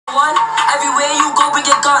One, everywhere you go, bring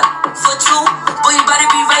your gun. For two, boy, you better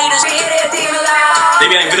be ready to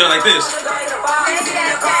They be like video like this.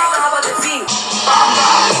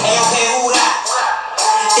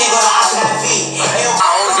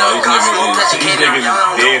 These niggas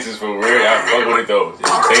dances for real. I fuck with it though.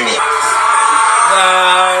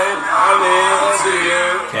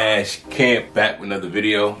 C.A.M.P back with another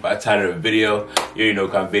video. By the title of the video, you already know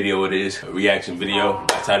what kind of video it is. A reaction video.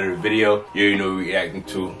 By the title of the video, you already know what we're reacting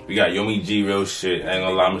to. We got Yommy G, real shit. I ain't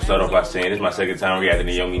gonna lie, I'm gonna start off by saying this is my second time reacting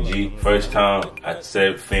to Yommy G. First time I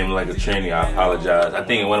said family like a tranny, I apologize. I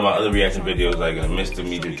think in one of my other reaction videos, like in the midst of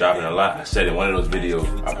me just dropping a lot, I said in one of those videos,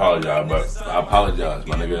 I apologize, but I apologize,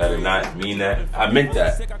 my nigga. I did not mean that. I meant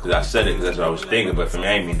that, because I said it because that's what I was thinking, but for me,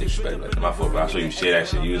 I ain't mean disrespect. Like, my fault, but I saw you share that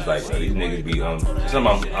shit. You was like, these niggas be, I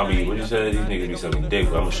mean, what you said? These niggas be sucking dick,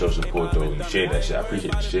 but I'm gonna show support though. You share that shit. I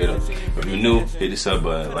appreciate the shit though. If you're new, hit the sub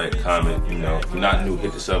button, like, comment, you know. If you're not new,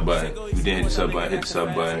 hit the sub button. If you didn't hit the sub button, hit the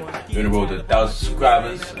sub button. You're in the road to 1,000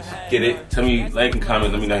 subscribers. Get it. Tell me, like and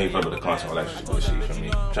comment. Let me know how you feel about the content, all that shit. Good shit, you feel me?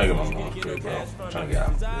 I'm trying to get my mom straight, bro. I'm trying to get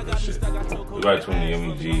out. Good shit. We right between the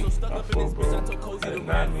Yommy G. My fault, bro. I did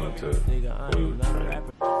not mean to pull you with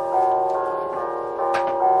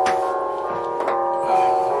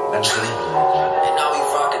train.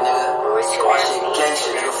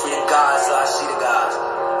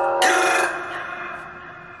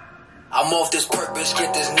 I'm off this perk, bitch,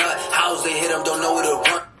 get this nut. House they hit them, don't know where to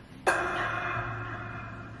run.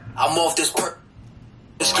 I'm off this perk,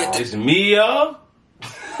 bitch, get this. It's me, y'all.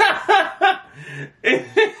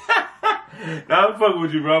 Nah, I'm fucking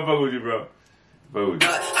with you, bro. I'm fucking with you, bro. Fuck with you.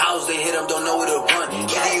 House they hit them, don't know where to run.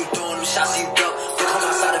 Either you throwing them shots, you duck. They come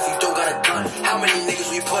outside if you don't got a gun. How many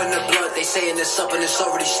niggas we put in the blood? They saying this up and it's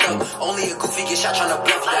already stuck. Only a goofy get shot trying to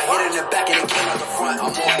bluff. Got hit in the back and it came out the front.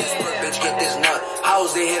 I'm off this perk, bitch, get this nut.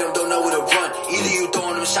 House they hit them, don't know where to run. Either you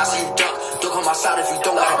throwing them shots, you duck. Don't come outside if you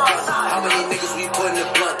don't got a gun. How many niggas we put in the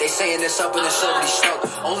blunt? They saying this up and it's already stuck.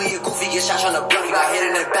 Only a goofy get shot trying to bluff. Got hit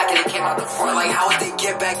in the back and it came out the front. Like how would they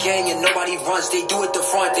get back gang and nobody runs? They do it the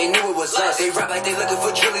front, they knew it was us. They rap like they looking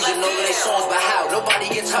for drillies and know their songs, but how? Nobody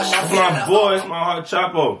get touched. That's my boy, it's my heart,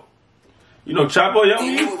 Chapo. You know Chapo, Yommy?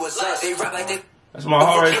 They knew it was us. They rap like they. That's my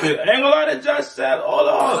heart right there. I ain't gonna lie, that just said all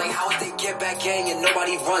of Like how would they get back gang and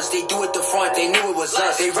nobody runs? They do it the front, they knew it was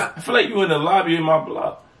us. They rap. I feel like you in the lobby in my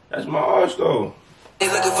block. That's my arse though. They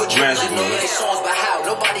looking for drillies and know their songs, but how?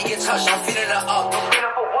 Nobody get touched. I'm feeling her up.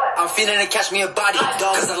 I'm feeling to catch me a body,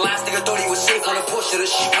 dog. Cause the last nigga thought he was safe on the push of the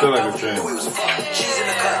shit. Feel like a train. Knew he was fucked. She's in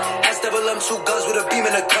the cut. SWM 2 guns with a beam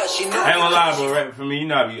in the cut. She knew. I ain't gonna lie, bro. Right for me, you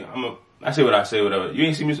know, I say what I say, whatever. You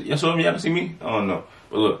ain't see me. You saw me? You haven't seen me? I don't know.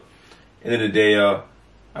 But look, end of the day, y'all,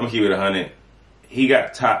 I'm gonna keep it 100. He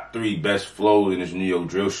got top 3 best flows in this New York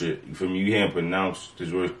drill shit. You feel me? You hear him pronounce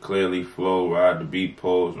this word clearly. Flow, ride the beat,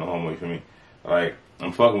 pose, no homo. You feel me? Like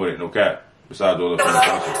I'm fucking with it, no cap. Besides all the fun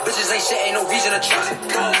shit. Bitches ain't shit, ain't no reason to trust.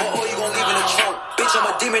 Come for all you gon' leave in the trunk. Bitch, I'm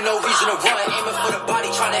a demon, no reason to run. Aiming for the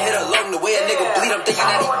body, trying to hit a lung. The way a nigga bleed, I'm thinking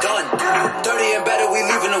that he done. 30 and better, we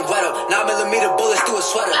leaving them wetter. 9mm bullets through a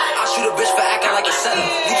sweater. I shoot a bitch for acting like a seller.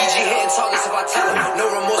 Leaky G hitting targets if I tell him.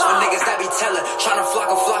 No remorse for niggas that be telling. Trying to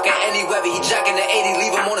flock at any weather. He jacking the 80,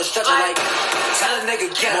 leave him on a stretcher like. Tell a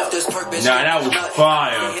nigga get off this perk, bitch. Nah, that was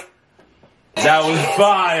fire. That was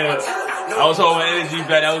fire. I was holding energy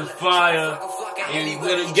back. That was fire. And you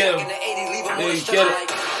couldn't get him. Then you get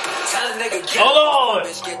it. Hold on.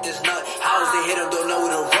 Bitch, get this nut. House they hit him, don't know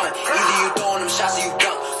where to run. Either you throwing them shots or you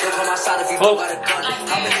duck. Don't come outside if you don't got a gun.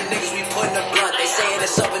 How many niggas we put in the blunt? They saying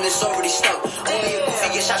it's up and it's already stuck. Only a goofy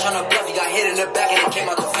get shot trying to bluff. He got hit in the back and it came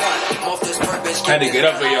out the front. I'm off this perk, bitch. Had to get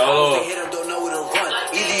up for y'all. They hit him, don't know where to run.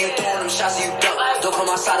 Either you throwing them shots or you duck. Don't come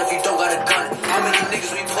outside if you don't got a gun. How many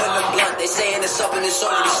niggas we put in the blunt? They saying it's up and it's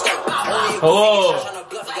already stuck. Only a goofy get shot trying to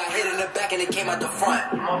bluff. He got hit in the back and it came out the front.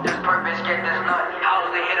 I'm off this perk, bitch. Get this nut. House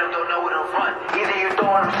they hit him, don't know where to run. Either you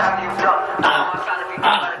throwing them shots or you duck. Don't come outside if you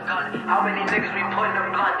don't got a gun. How many niggas we put in the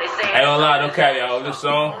blunt? They saying. I ain't gonna lie, don't care, y'all. This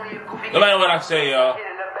song, no matter what I say, y'all.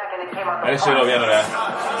 I just shit over, y'all know that.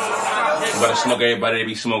 You gotta smoke everybody, they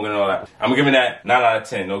be smoking and all that. I'm giving that 9 out of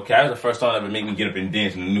 10, okay? That was the first song that ever made me get up and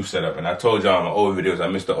dance in the new setup. And I told y'all in my old videos, I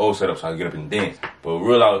missed the old setup so I could get up and dance. But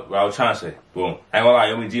real out, what I was trying to say, boom. I ain't gonna lie,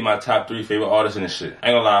 Yommy G my top 3 favorite artists in this shit. I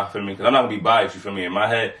ain't gonna lie, for me, cause I'm not gonna be biased, you feel me? In my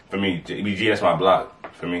head, for me, BG, that's my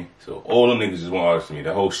block, for me. So all them niggas is one artist to me.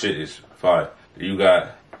 The whole shit is fire. You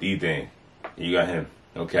got D-Thing, you got him,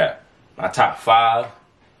 no cap. My top 5,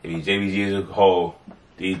 if you JBG as a whole,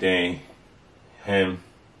 D-Thing, him,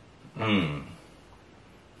 I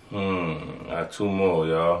got 2 more,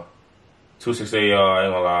 y'all. 268, y'all, I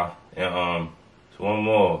ain't gonna lie. And, so 1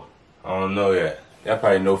 more. I don't know yet. Y'all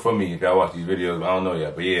probably know from me if y'all watch these videos. I don't know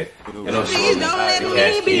yet, but yeah. You know, Please don't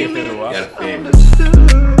let me be me. Got a family.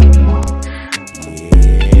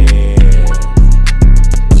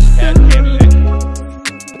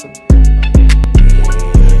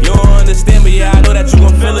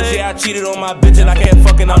 I cheated on my bitch and I can't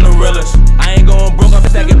fucking, I'm the realest. I ain't going broke, I'm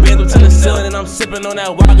stacking bands up to the ceiling and I'm sipping on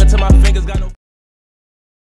that vodka till my fingers got no